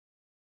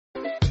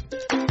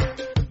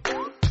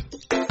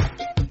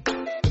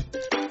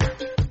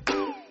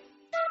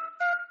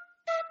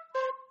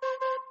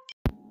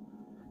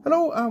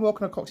Hello and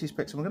welcome to Coxie's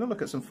Picks, and we're going to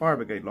look at some fire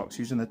brigade locks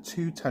using the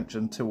two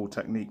tension tool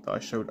technique that I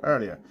showed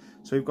earlier.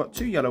 So we've got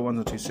two yellow ones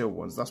and two silver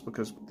ones. That's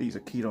because these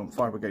are keyed on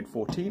Fire Brigade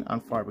 14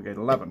 and Fire Brigade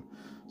 11.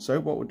 So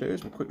what we'll do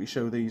is we'll quickly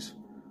show these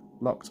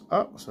locked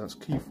up. So that's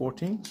key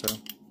 14. So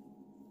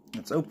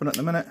it's open at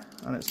the minute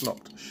and it's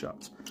locked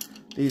shut.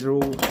 These are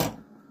all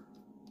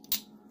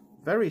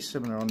very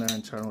similar on their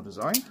internal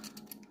design.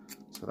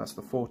 So that's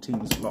the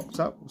 14s locked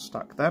up. We'll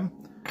stack them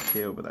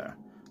key over there.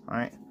 All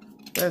right.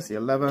 There's the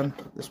 11,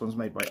 this one's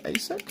made by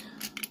ASIC,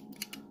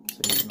 so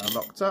these are now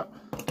locked up,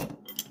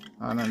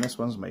 and then this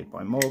one's made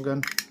by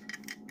Morgan,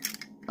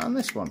 and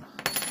this one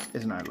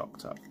is now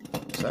locked up.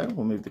 So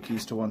we'll move the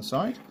keys to one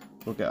side,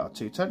 we'll get our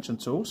two tension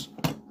tools,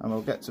 and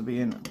we'll get to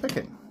begin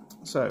picking.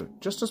 So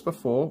just as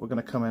before, we're going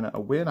to come in at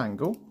a weird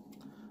angle,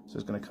 so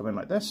it's going to come in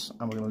like this,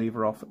 and we're going to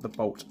lever off the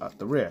bolt at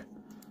the rear.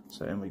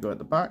 So in we go at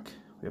the back,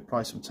 we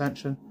apply some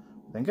tension,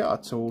 we then get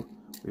our tool,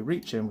 we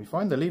reach in, we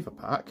find the lever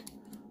pack.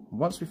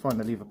 Once we find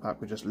the lever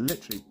pack, we're just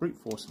literally brute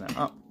forcing it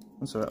up,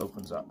 and so it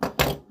opens up.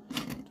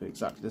 Do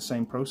exactly the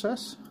same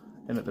process.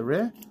 In at the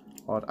rear,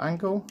 odd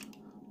angle,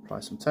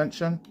 apply some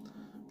tension,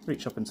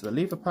 reach up into the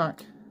lever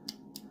pack.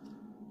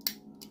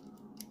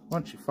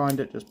 Once you find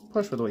it, just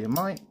push with all your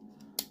might,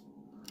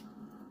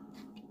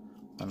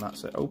 and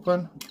that's it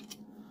open.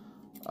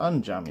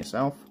 Unjam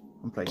yourself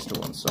and place to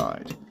one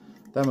side.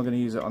 Then we're going to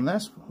use it on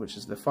this, which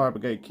is the Fire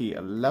Brigade key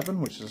 11,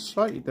 which is a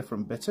slightly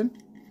different bitting.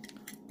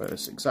 But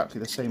it's exactly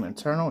the same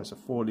internal. It's a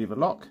 4-lever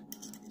lock,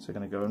 so we're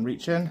going to go and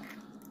reach in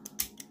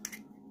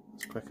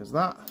as quick as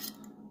that,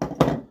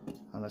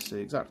 and let's do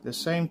exactly the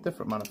same,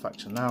 different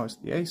manufacturer now. It's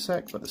the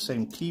ASIC, but the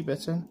same key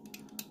bitting.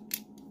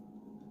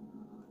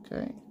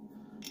 Okay,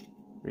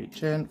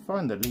 reach in,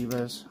 find the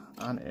levers,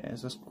 and it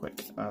is as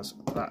quick as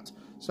that.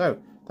 So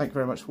thank you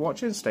very much for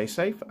watching, stay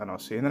safe, and I'll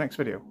see you in the next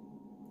video.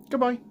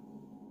 Goodbye.